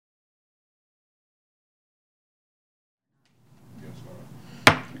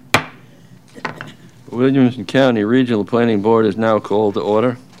Williamson County Regional Planning Board is now called to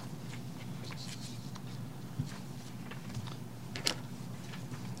order.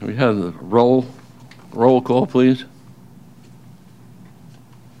 We have the roll call, please.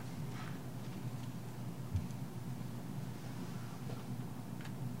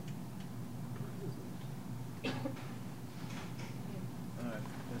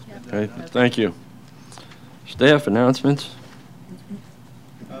 Okay, thank you. Staff announcements.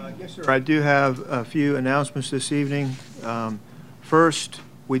 Yes, sir. I do have a few announcements this evening. First,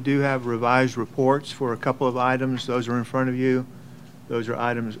 we do have revised reports for a couple of items. Those are in front of you. Those are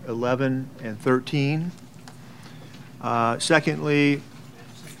items 11 and 13. Secondly,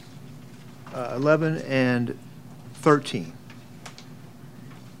 11 and 13.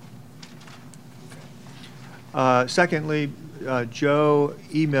 Secondly, Joe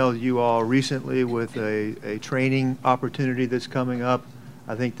emailed you all recently with a training opportunity that's coming up.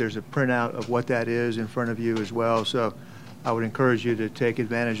 I think there's a printout of what that is in front of you as well, so I would encourage you to take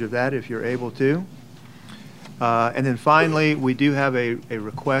advantage of that if you're able to. And then finally, we do have a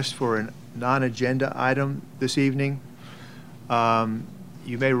request for a non-agenda item this evening.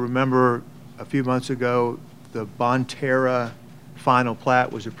 You may remember a few months ago, the Bonterra final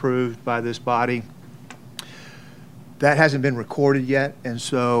plat was approved by this body. That hasn't been recorded yet, and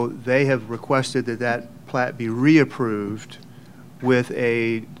so they have requested that that plat be reapproved with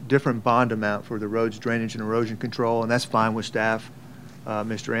a different bond amount for the roads, drainage, and erosion control, and that's fine with staff.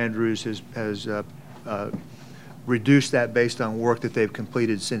 Mr. Andrews has reduced that based on work that they've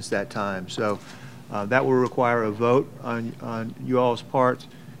completed since that time. So that will require a vote on you all's part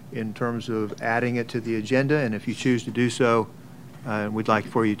in terms of adding it to the agenda, and if you choose to do so, we'd like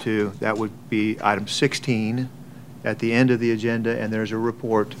for you to, that would be item 16 at the end of the agenda, and there's a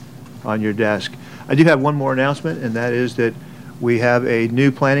report on your desk. I do have one more announcement, and that is that we have a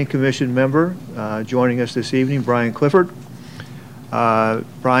new Planning Commission member joining us this evening, Brian Clifford.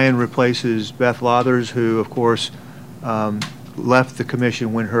 Brian replaces Beth Lothers, who, of course, left the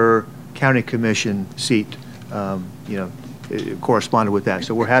commission when her county commission seat, it corresponded with that.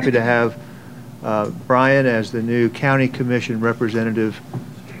 So we're happy to have Brian as the new county commission representative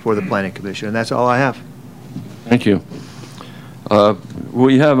for the Planning Commission, and that's all I have. Thank you.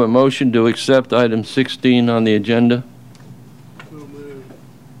 We have a motion to accept item 16 on the agenda.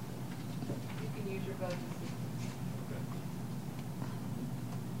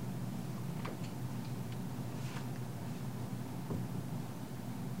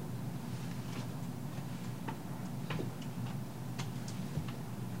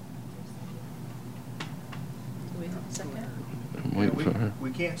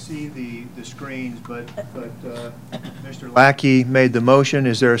 We can't see the screens, but Mr. Lackey made the motion.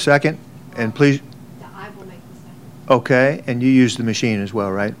 Is there a second? And please. I will make the second. Okay, and you used the machine as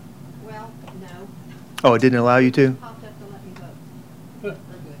well, right? Well, no. Oh, it didn't allow you to? It popped up to let me vote. We're good.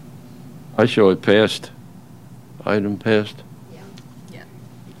 I show it passed. Item passed. Yeah. Yeah.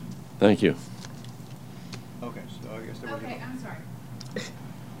 Thank you. Okay, so I guess there was. Okay, I'm sorry.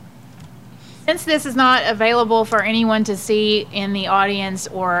 Since this is not available for anyone to see in the audience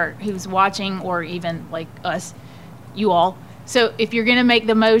or who's watching or even like us, you all, so if you're going to make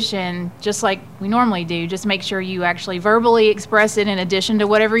the motion, just like we normally do, just make sure you actually verbally express it in addition to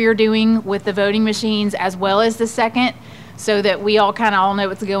whatever you're doing with the voting machines as well as the second, so that we all kind of all know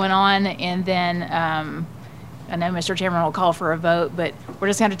what's going on. And then I know Mr. Chairman will call for a vote, but we're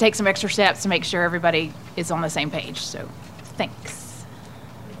just going to take some extra steps to make sure everybody is on the same page. So thanks.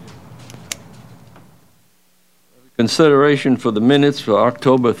 Consideration for the minutes for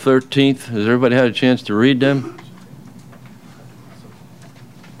October 13th. Has everybody had a chance to read them?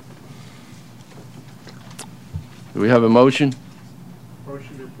 Do we have a motion?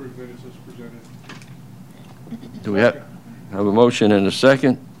 Motion to approve minutes as presented. Do we have a motion and a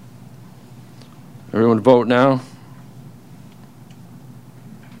second? Everyone vote now.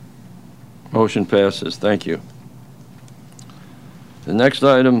 Motion passes. Thank you. The next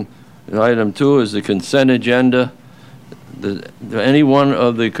item, item 2, is the consent agenda. Does any one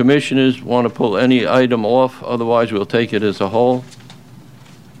of the commissioners want to pull any item off? Otherwise, we'll take it as a whole.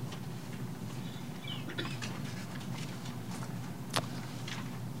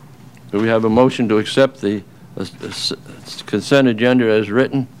 Do we have a motion to accept the consent agenda as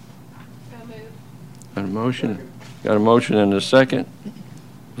written? So moved. Got a motion? Second. Got a motion and a second.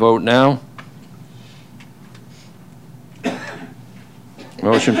 Vote now.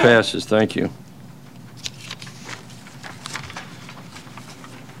 Motion passes. Thank you.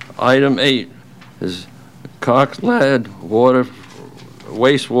 Item 8 is Cox Lad wastewater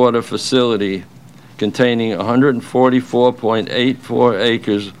facility containing 144.84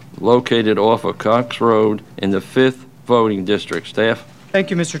 acres located off of Cox Road in the 5th voting district. Staff? Thank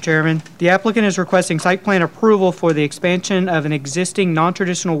you, Mr. Chairman. The applicant is requesting site plan approval for the expansion of an existing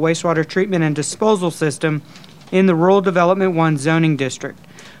non-traditional wastewater treatment and disposal system in the Rural Development 1 zoning district.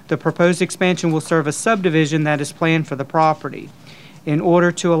 The proposed expansion will serve a subdivision that is planned for the property. In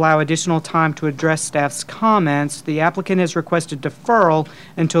order to allow additional time to address staff's comments, the applicant has requested deferral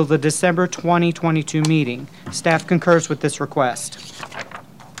until the December 2022 meeting. Staff concurs with this request.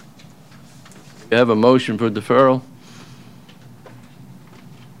 We have a motion for deferral.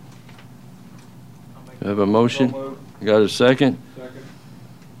 We have a motion. You got a second? Second.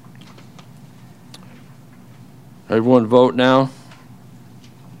 Everyone vote now.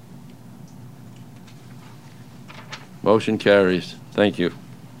 Motion carries. Thank you.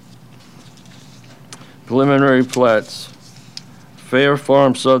 Preliminary plats. Fair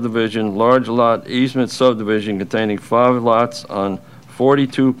Farm subdivision, large lot easement subdivision containing 5 lots on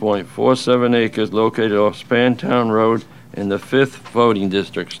 42.47 acres located off Spantown Road in the 5th voting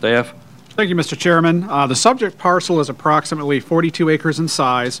district. Staff? Thank you, Mr. Chairman. The subject parcel is approximately 42 acres in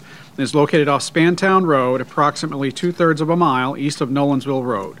size and is located off Spantown Road, approximately 2/3 of a mile east of Nolensville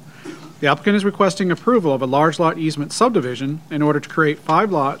Road. The applicant is requesting approval of a large lot easement subdivision in order to create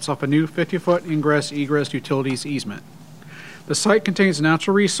 5 lots off a new 50-foot ingress-egress utilities easement. The site contains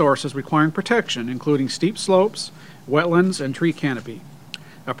natural resources requiring protection, including steep slopes, wetlands, and tree canopy.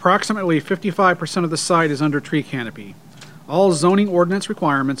 Approximately 55% of the site is under tree canopy. All zoning ordinance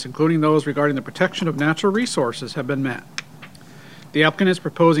requirements, including those regarding the protection of natural resources, have been met. The applicant is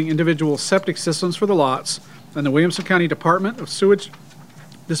proposing individual septic systems for the lots, and the Williamson County Department of Sewage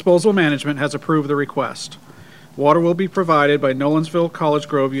Disposal Management has approved the request. Water will be provided by Nolensville College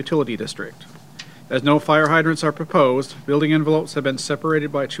Grove Utility District. As no fire hydrants are proposed, building envelopes have been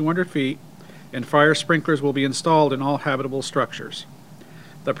separated by 200 feet, and fire sprinklers will be installed in all habitable structures.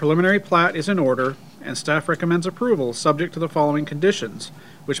 The preliminary plat is in order, and staff recommends approval subject to the following conditions,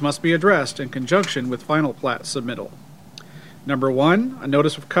 which must be addressed in conjunction with final plat submittal. Number 1, a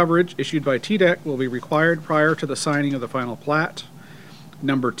notice of coverage issued by TDEC will be required prior to the signing of the final plat.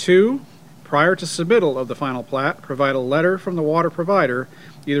 Number 2, prior to submittal of the final plat, provide a letter from the water provider,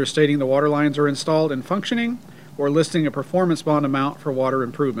 either stating the water lines are installed and functioning, or listing a performance bond amount for water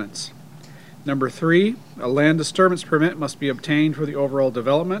improvements. Number 3, a land disturbance permit must be obtained for the overall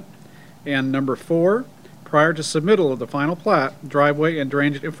development. And number 4, prior to submittal of the final plat, driveway and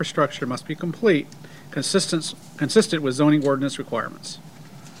drainage infrastructure must be complete, consistent with zoning ordinance requirements.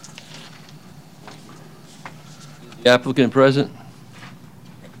 The applicant present?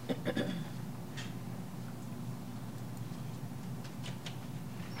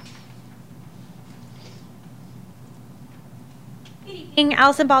 Good evening,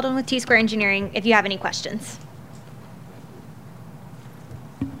 Allison Baldwin with T-Square Engineering, if you have any questions.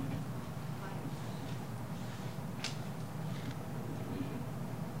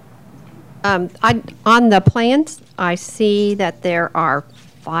 On the plans, I see that there are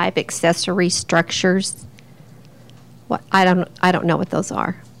 5 accessory structures. What, I don't know what those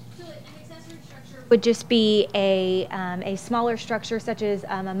are. So an accessory structure would just be a smaller structure such as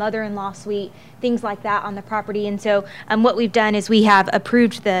a mother-in-law suite, things like that on the property. And so what we've done is we have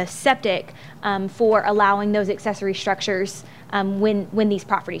approved the septic for allowing those accessory structures when these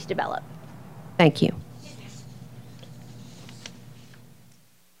properties develop. Thank you.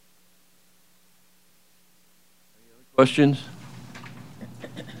 Questions?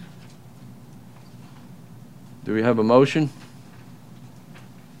 Do we have a motion?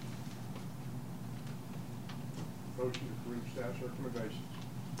 Motion to approve staff's recommendations.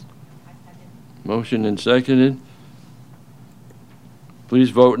 Motion and seconded.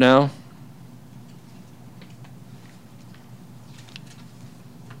 Please vote now.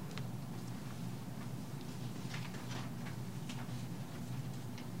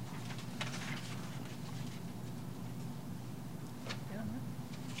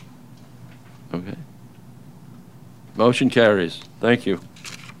 Okay. Motion carries. Thank you.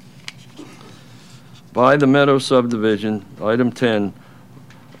 By the Meadow subdivision, item 10,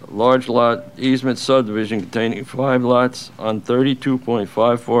 large lot easement subdivision containing 5 lots on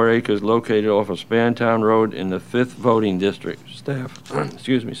 32.54 acres located off of Spantown Road in the 5th voting district. Staff,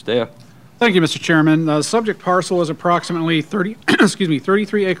 excuse me, staff. Thank you, Mr. Chairman. The subject parcel is approximately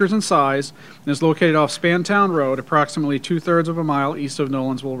 33 acres in size and is located off Spantown Road, approximately 2/3 of a mile east of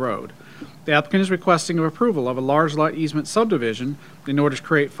Nolensville Road. The applicant is requesting approval of a large lot easement subdivision in order to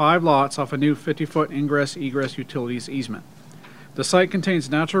create 5 lots off a new 50-foot ingress-egress utilities easement. The site contains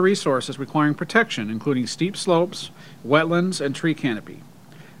natural resources requiring protection, including steep slopes, wetlands, and tree canopy.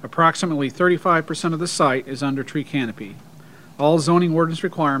 Approximately 35% of the site is under tree canopy. All zoning ordinance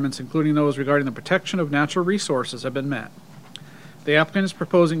requirements, including those regarding the protection of natural resources, have been met. The applicant is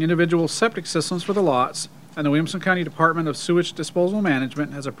proposing individual septic systems for the lots, and the Williamson County Department of Sewage Disposal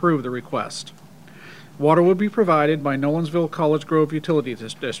Management has approved the request. Water will be provided by Nolensville College Grove Utility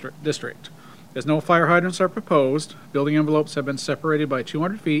District. As no fire hydrants are proposed, building envelopes have been separated by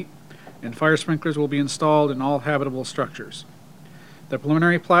 200 feet, and fire sprinklers will be installed in all habitable structures. The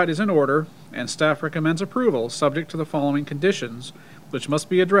preliminary plat is in order, and staff recommends approval subject to the following conditions, which must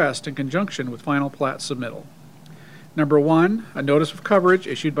be addressed in conjunction with final plat submittal. Number 1, a notice of coverage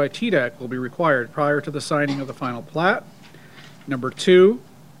issued by TDEC will be required prior to the signing of the final plat. Number 2,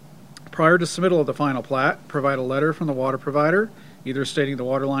 prior to submittal of the final plat, provide a letter from the water provider, either stating the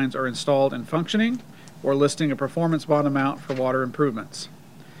water lines are installed and functioning, or listing a performance bond amount for water improvements.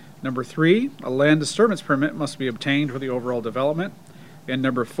 Number 3, a land disturbance permit must be obtained for the overall development. And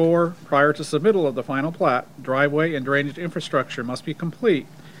number 4, prior to submittal of the final plat, driveway and drainage infrastructure must be complete,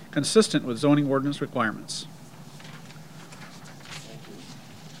 consistent with zoning ordinance requirements.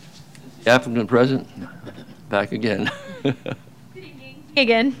 The applicant present? Back again.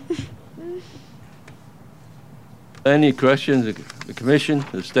 Again. Any questions, the commission,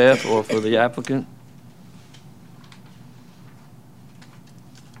 the staff, or for the applicant?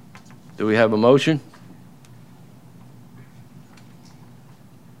 Do we have a motion?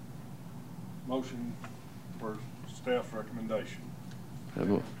 Motion for staff recommendation.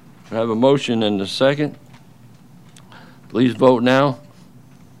 Have a motion and a second. Please vote now.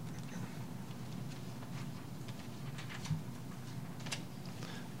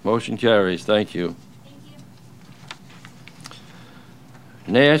 Motion carries. Thank you.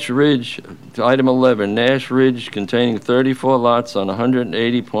 Nash Ridge, item 11, Nash Ridge containing 34 lots on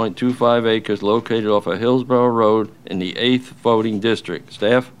 180.25 acres located off of Hillsborough Road in the 8th voting district.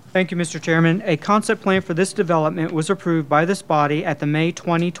 Staff? Thank you, Mr. Chairman. A concept plan for this development was approved by this body at the May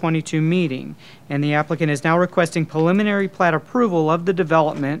 2022 meeting, and the applicant is now requesting preliminary plat approval of the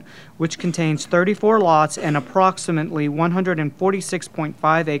development, which contains 34 lots and approximately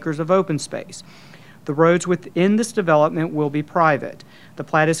 146.5 acres of open space. The roads within this development will be private. The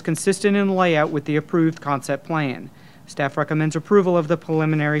plat is consistent in layout with the approved concept plan. Staff recommends approval of the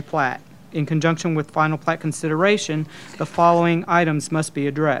preliminary plat. In conjunction with final plat consideration, the following items must be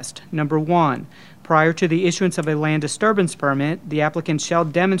addressed. Number 1, prior to the issuance of a land disturbance permit, the applicant shall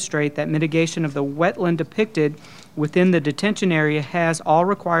demonstrate that mitigation of the wetland depicted within the detention area has all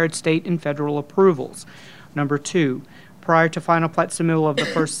required state and federal approvals. Number 2, prior to final plat submittal of the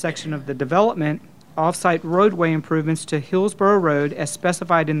first section of the development, off-site roadway improvements to Hillsborough Road, as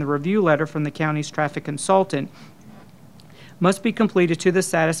specified in the review letter from the county's traffic consultant, must be completed to the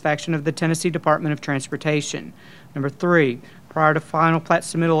satisfaction of the Tennessee Department of Transportation. Number 3, prior to final plat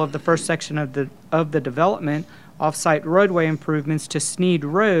submittal of the first section of the development, off-site roadway improvements to Sneed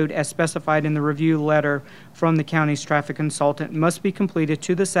Road, as specified in the review letter from the county's traffic consultant, must be completed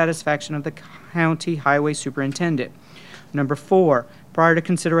to the satisfaction of the county highway superintendent. Number 4, prior to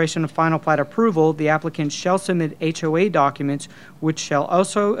consideration of final plat approval, the applicant shall submit HOA documents which shall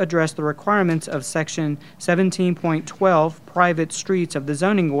also address the requirements of Section 17.12 private streets of the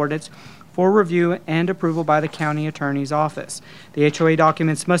zoning ordinance for review and approval by the county attorney's office. The HOA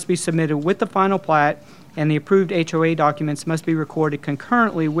documents must be submitted with the final plat, and the approved HOA documents must be recorded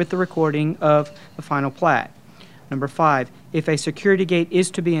concurrently with the recording of the final plat. Number 5, if a security gate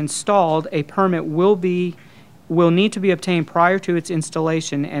is to be installed, a permit will need to be obtained prior to its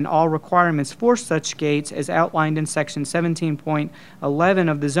installation, and all requirements for such gates as outlined in Section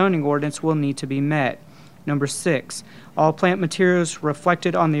 17.11 of the zoning ordinance will need to be met. Number 6, all plant materials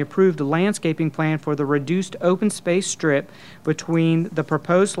reflected on the approved landscaping plan for the reduced open space strip between the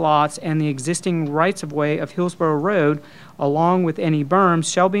proposed lots and the existing rights-of-way of Hillsborough Road, along with any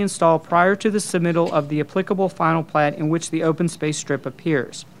berms, shall be installed prior to the submittal of the applicable final plat in which the open space strip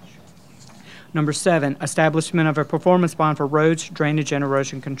appears. Number 7, establishment of a performance bond for roads, drainage, and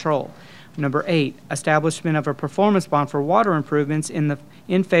erosion control. Number 8, establishment of a performance bond for water improvements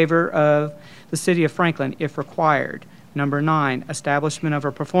in favor of the City of Franklin, if required. Number 9, establishment of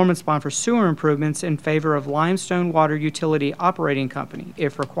a performance bond for sewer improvements in favor of Limestone Water Utility Operating Company,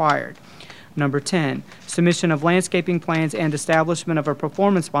 if required. Number 10, submission of landscaping plans and establishment of a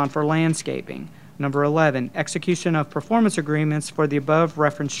performance bond for landscaping. Number 11, execution of performance agreements for the above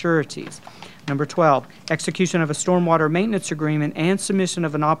referenced sureties. Number 12, execution of a stormwater maintenance agreement and submission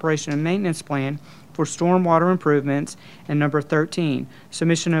of an operation and maintenance plan for stormwater improvements. And number 13,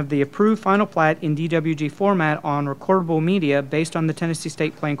 submission of the approved final plat in DWG format on recordable media based on the Tennessee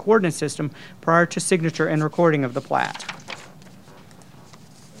State Plan Coordinate System prior to signature and recording of the plat.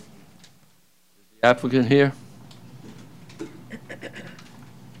 Applicant here?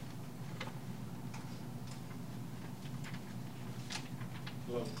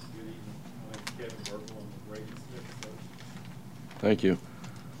 Thank you.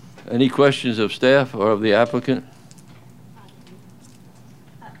 Any questions of staff or of the applicant?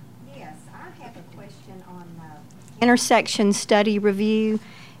 Yes, I have a question on intersection study review.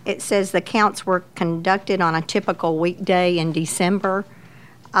 It says the counts were conducted on a typical weekday in December.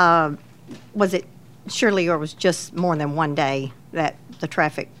 Was it surely, or was just more than one day that the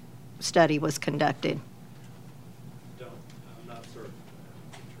traffic study was conducted? I'm not certain.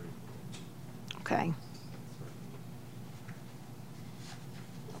 Okay.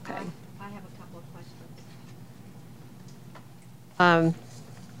 Okay. I have a couple of questions.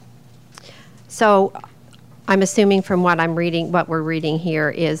 So I'm assuming from what I'm reading, what we're reading here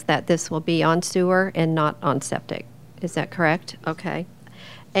is that this will be on sewer and not on septic. Is that correct? Okay.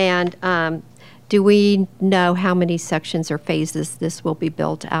 And do we know how many sections or phases this will be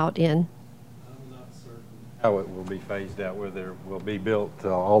built out in? I'm not certain how it will be phased out, whether it will be built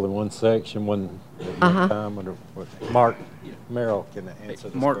all in one section, one at one time, or what. Mark Merrill can answer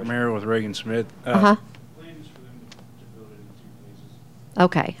this Mark question. Merrill with Reagan Smith. Uh-huh.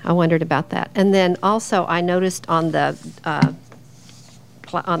 Okay, I wondered about that. And then also, I noticed on the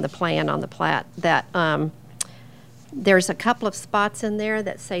plan, on the plat, that there's a couple of spots in there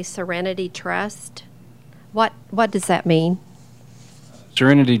that say Serenity Trust. What does that mean?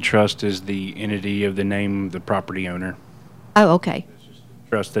 Serenity Trust is the entity of the name of the property owner. Oh, okay. It's just the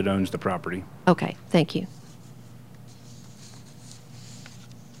trust that owns the property. Okay, thank you.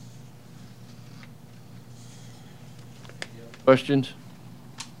 Questions?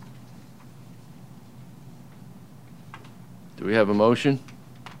 Do we have a motion?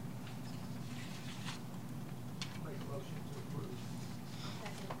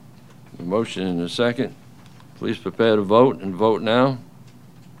 A motion and a second. Please prepare to vote and vote now.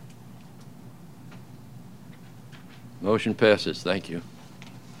 Motion passes. Thank you.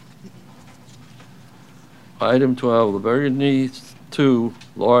 Item 12, the Burgundy 2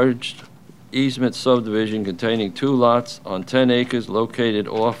 large easement subdivision containing 2 lots on 10 acres located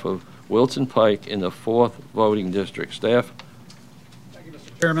off of Wilson Pike in the 4th voting district. Staff? Thank you,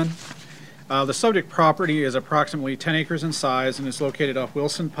 Mr. Chairman. The subject property is approximately 10 acres in size and is located off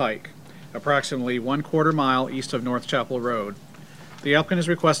Wilson Pike, approximately 1/4 mile east of North Chapel Road. The applicant is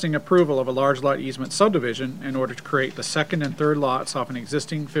requesting approval of a large lot easement subdivision in order to create the second and third lots off an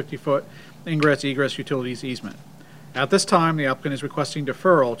existing 50-foot ingress-egress utilities easement. At this time, the applicant is requesting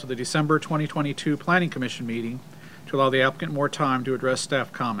deferral to the December 2022 Planning Commission meeting to allow the applicant more time to address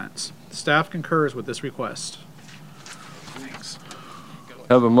staff comments. Staff concurs with this request. Thanks.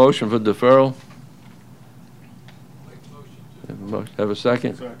 Have a motion for deferral? Have a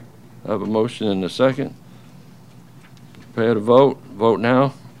second? Second. Have a motion and a second. Prepare to vote. Vote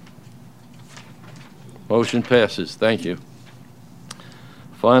now. Motion passes. Thank you.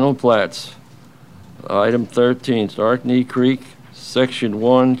 Final plats. Item 13, Starkney Creek, Section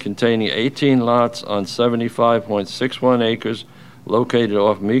 1, containing 18 lots on 75.61 acres, located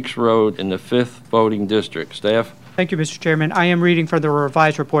off Meeks Road in the 5th voting district. Staff? Thank you, Mr. Chairman. I am reading from the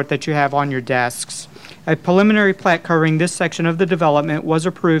revised report that you have on your desks. A preliminary plat covering this section of the development was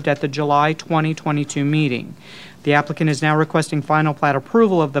approved at the July 2022 meeting. The applicant is now requesting final plat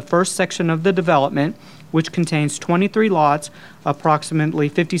approval of the first section of the development, which contains 23 lots, approximately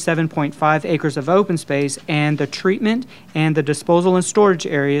 57.5 acres of open space, and the treatment and the disposal and storage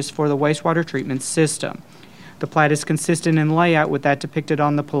areas for the wastewater treatment system. The plat is consistent in layout with that depicted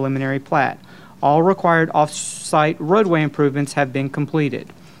on the preliminary plat. All required off-site roadway improvements have been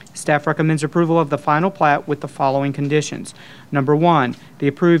completed. Staff recommends approval of the final plat with the following conditions. Number 1, the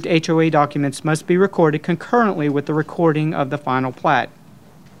approved HOA documents must be recorded concurrently with the recording of the final plat.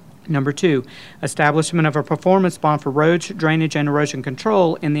 Number 2, establishment of a performance bond for roads, drainage, and erosion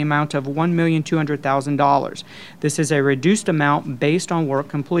control in the amount of $1,200,000. This is a reduced amount based on work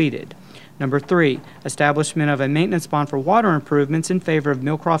completed. Number 3, establishment of a maintenance bond for water improvements in favor of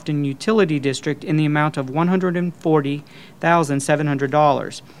Millcrofton Utility District in the amount of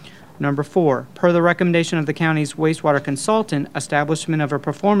 $140,700. Number 4, per the recommendation of the county's wastewater consultant, establishment of a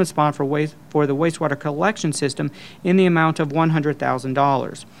performance bond for the wastewater collection system in the amount of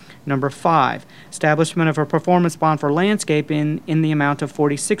 $100,000. Number 5, establishment of a performance bond for landscaping in the amount of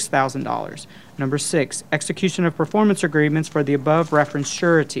 $46,000. Number 6, execution of performance agreements for the above referenced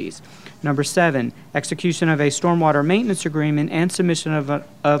sureties. Number 7, execution of a stormwater maintenance agreement and submission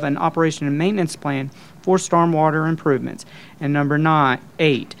of an operation and maintenance plan for stormwater improvements. And number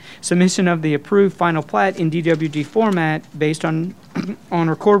 8, submission of the approved final plat in DWG format based on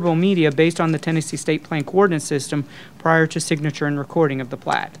recordable media based on the Tennessee State Plan Coordinate System prior to signature and recording of the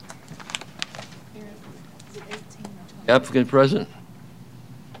plat. Applicant present?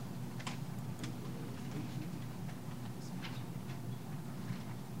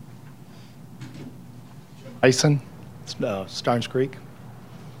 Tyson, Starnes Creek.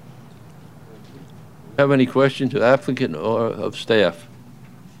 Have any questions of applicant or of staff?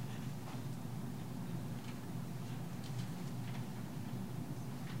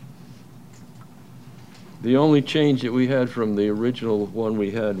 The only change that we had from the original one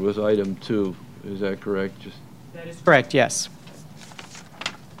we had was item 2. Is that correct? Just That is correct, yes.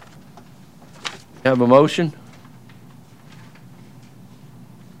 have a motion?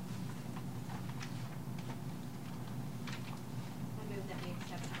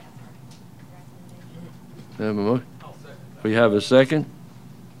 Have a motion? We have a second?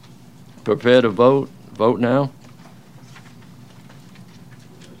 Prepare to vote. Vote now.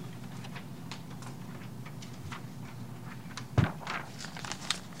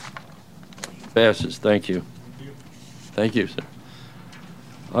 Passes. Thank you. Thank you, sir.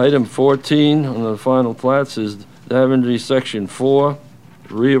 Item 14 on the final plats is Daventry Section 4,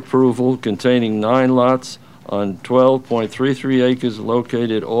 reapproval containing 9 lots on 12.33 acres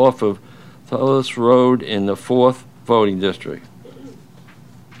located off of Tullis Road in the 4th voting district.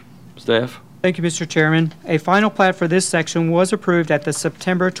 Staff? Thank you, Mr. Chairman. A final plat for this section was approved at the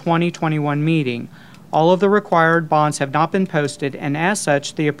September 2021 meeting. All of the required bonds have not been posted, and as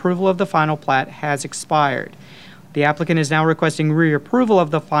such, the approval of the final plat has expired. The applicant is now requesting reapproval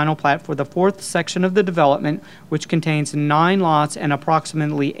of the final plat for the 4th section of the development, which contains 9 lots and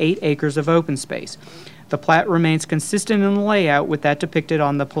approximately 8 acres of open space. The plat remains consistent in the layout with that depicted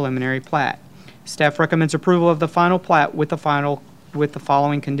on the preliminary plat. Staff recommends approval of the final plat with the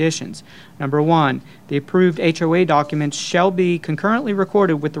following conditions. Number 1, the approved HOA documents shall be concurrently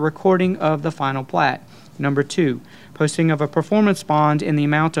recorded with the recording of the final plat. Number 2, posting of a performance bond in the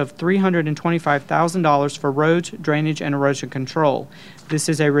amount of $325,000 for roads, drainage, and erosion control. This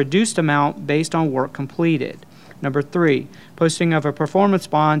is a reduced amount based on work completed. Number 3, posting of a performance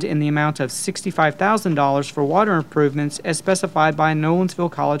bond in the amount of $65,000 for water improvements as specified by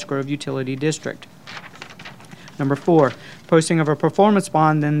Nolensville College Grove Utility District. Number 4, posting of a performance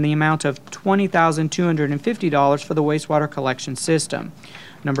bond in the amount of $20,250 for the wastewater collection system.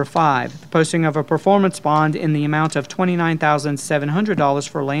 Number 5, the posting of a performance bond in the amount of $29,700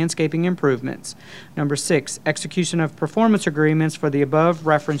 for landscaping improvements. Number 6, execution of performance agreements for the above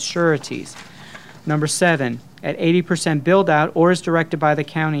referenced sureties. Number 7, at 80% build-out or as directed by the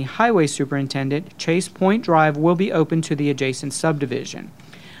county highway superintendent, Chase Point Drive will be open to the adjacent subdivision.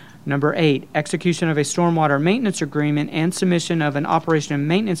 Number 8, execution of a stormwater maintenance agreement and submission of an operation and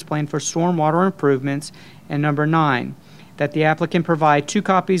maintenance plan for stormwater improvements. And number 9, that the applicant provide 2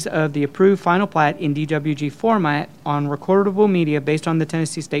 copies of the approved final plat in DWG format on recordable media based on the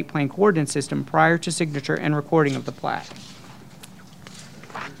Tennessee State Plan Coordinate System prior to signature and recording of the plat.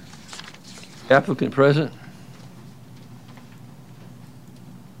 Applicant present?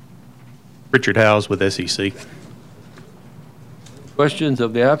 Richard Howes with SEC. Questions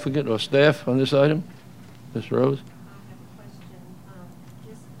of the applicant or staff on this item? Ms. Rose?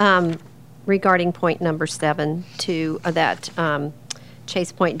 Regarding point number 7, that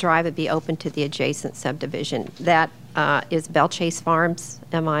Chase Point Drive would be open to the adjacent subdivision. That is Bell Chase Farms.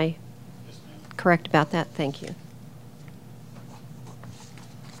 Am I correct about that? Thank you.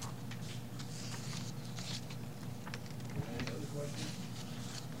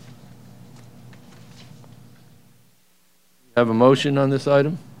 Have a motion on this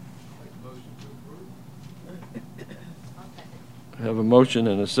item? Have a motion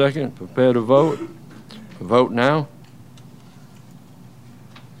and a second. Prepare to vote. Vote now.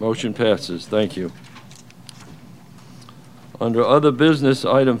 Motion passes. Thank you. Under other business,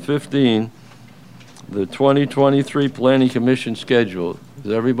 item 15, the 2023 Planning Commission schedule.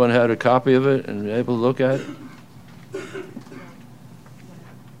 Has everyone had a copy of it and able to look at it?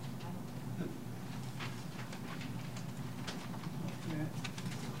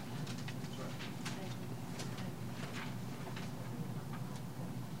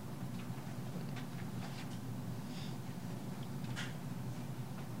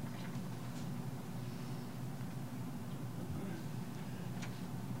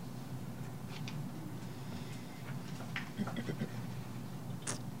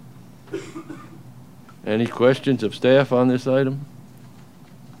 Any questions of staff on this item?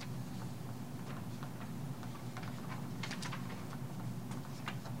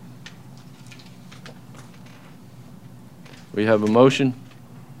 We have a motion.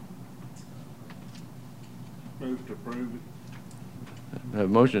 Move to approve it. Have a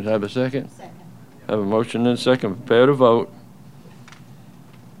motion. Have a second? Second. Have a motion and a second. Prepare to vote.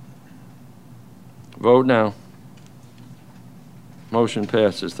 Vote now. Motion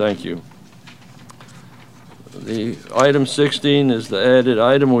passes. Thank you. The item 16 is the added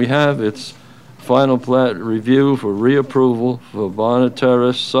item we have. It's final plat review for reapproval for Bonner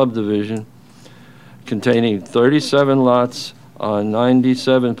Terrace subdivision containing 37 lots on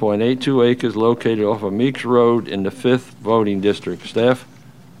 97.82 acres located off of Meeks Road in the 5th voting district. Staff?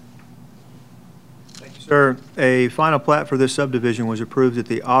 Sir, a final plat for this subdivision was approved at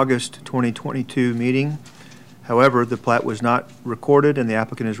the August 2022 meeting. However, the plat was not recorded, and the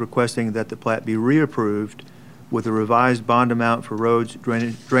applicant is requesting that the plat be reapproved with a revised bond amount for roads,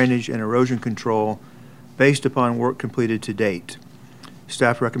 drainage, and erosion control based upon work completed to date.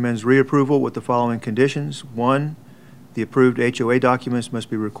 Staff recommends reapproval with the following conditions. 1, the approved HOA documents must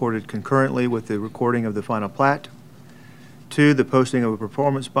be recorded concurrently with the recording of the final plat. 2, the posting of a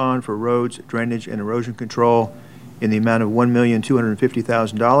performance bond for roads, drainage, and erosion control in the amount of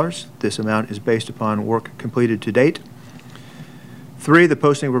 $1,250,000. This amount is based upon work completed to date. 3, the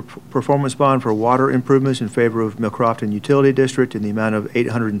posting of a performance bond for water improvements in favor of Millcrofton Utility District in the amount of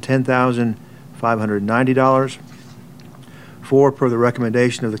 $810,590. 4, per the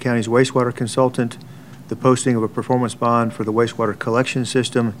recommendation of the county's wastewater consultant, the posting of a performance bond for the wastewater collection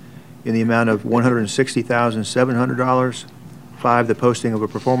system in the amount of $160,700. 5, the posting of a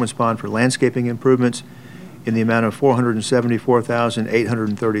performance bond for landscaping improvements in the amount of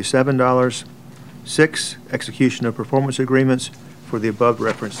 $474,837. 6, execution of performance agreements for the above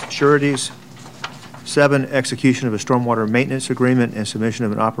referenced sureties. 7, execution of a stormwater maintenance agreement and submission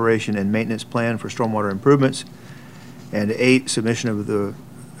of an operation and maintenance plan for stormwater improvements. And 8, submission of the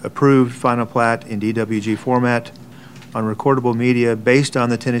approved final plat in DWG format on recordable media based on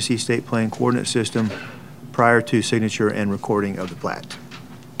the Tennessee State Plan Coordinate System prior to signature and recording of the plat.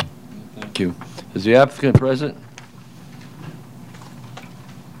 Thank you. Is the applicant present?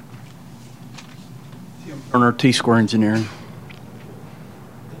 Turner, T-Square Engineering.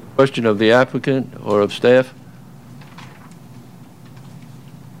 Question of the applicant or of staff?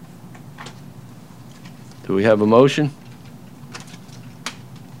 Do we have a motion?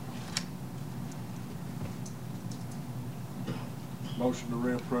 Motion to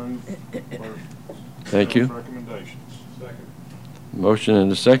reapprove. Thank you. Recommendations. Second. Motion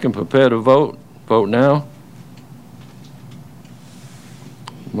and a second. Prepare to vote. Vote now.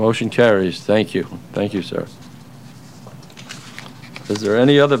 Motion carries. Thank you. Thank you, sir. Is there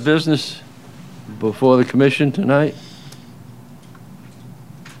any other business before the commission tonight?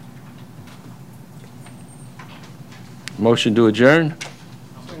 Motion to adjourn?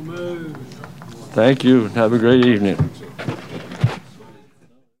 So moved. Thank you. Have a great evening.